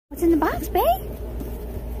What's in the box, bae?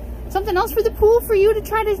 Something else for the pool for you to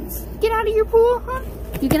try to get out of your pool, huh?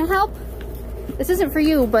 You gonna help? This isn't for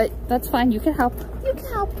you, but that's fine. You can help. You can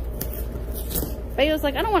help. Bae was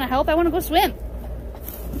like, I don't want to help. I want to go swim.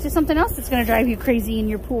 It's just something else that's gonna drive you crazy in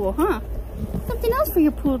your pool, huh? Something else for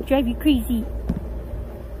your pool to drive you crazy.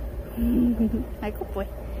 Hi, good boy.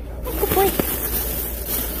 Hi, good boy.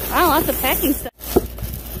 Wow, lots of packing stuff.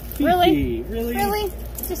 Really? Really? Really?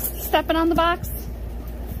 Just stepping on the box?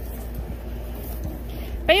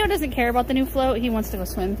 Bayo doesn't care about the new float. He wants to go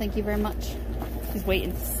swim. Thank you very much. He's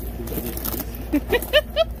waiting.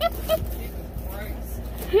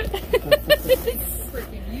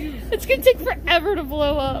 It's gonna take forever to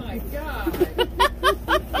blow up. Oh my god.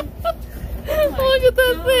 Look at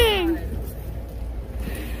that thing.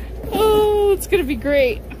 Oh, it's gonna be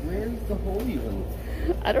great. Where's the hole even?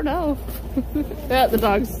 I don't know. Yeah, the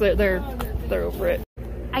dogs, they're over it.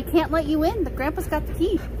 I can't let you in, but Grandpa's got the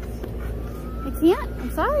key. I can't.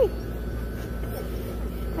 I'm sorry.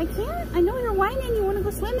 I can't. I know you're whining. You want to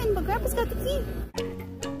go swimming, but Grandpa's got the key.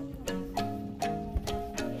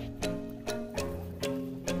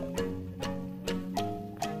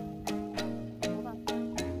 Hold on.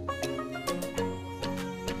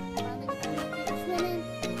 Swimming.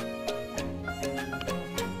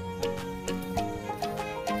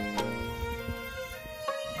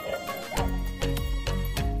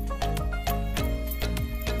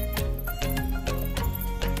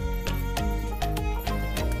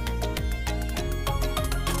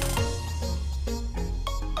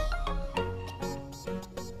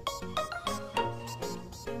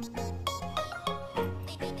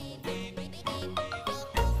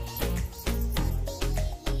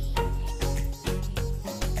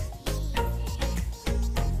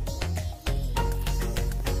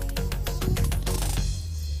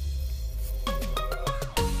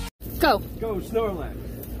 Go. Go, Snorlax.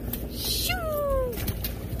 Shoo!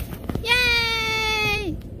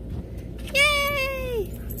 Yay!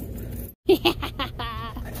 Yay!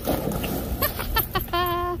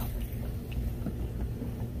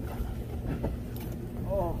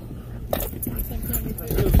 Oh. That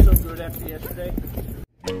feels so good after yesterday.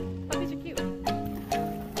 Puppies are cute.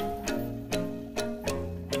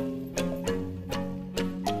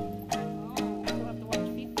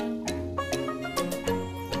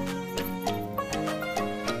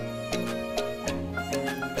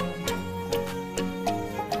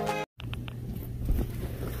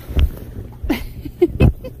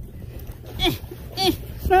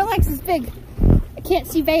 Snorlax is big. I can't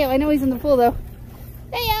see Bayo. I know he's in the pool though.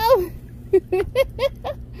 Bayo!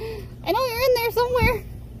 I know you're in there somewhere.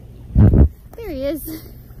 There he is.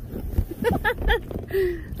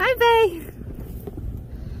 Hi, Bay.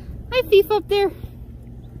 Hi, Thief up there.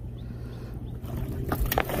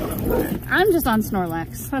 I'm just on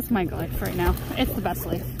Snorlax. That's my life right now. It's the best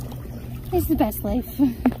life. It's the best life.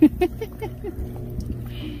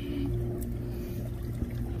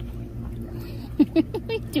 What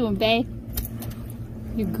are you doing, Bae?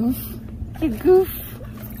 You goof. You goof.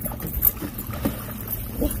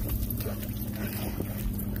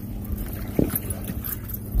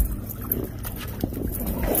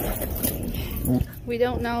 We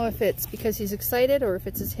don't know if it's because he's excited or if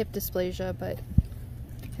it's his hip dysplasia, but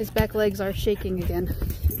his back legs are shaking again.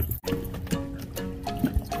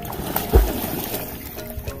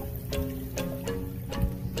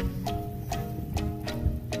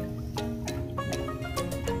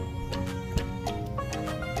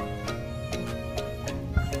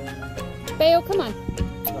 Bayo, come on.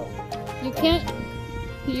 No.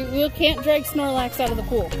 You can't drag Snorlax out of the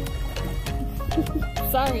pool.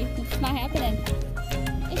 Sorry, it's not happening.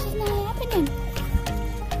 It's just not happening.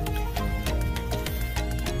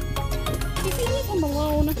 You can leave him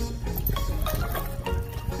alone.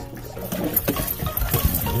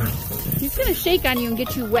 He's gonna shake on you and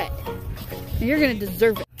get you wet. And you're gonna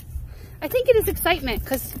deserve it. I think it is excitement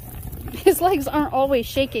because his legs aren't always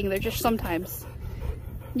shaking, they're just sometimes.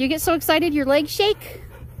 You get so excited your legs shake?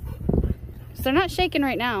 They're not shaking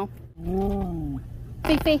right now.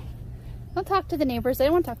 Fifi, don't talk to the neighbors. They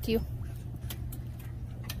don't want to talk to you.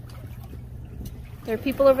 There are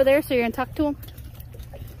people over there, so you're going to talk to them?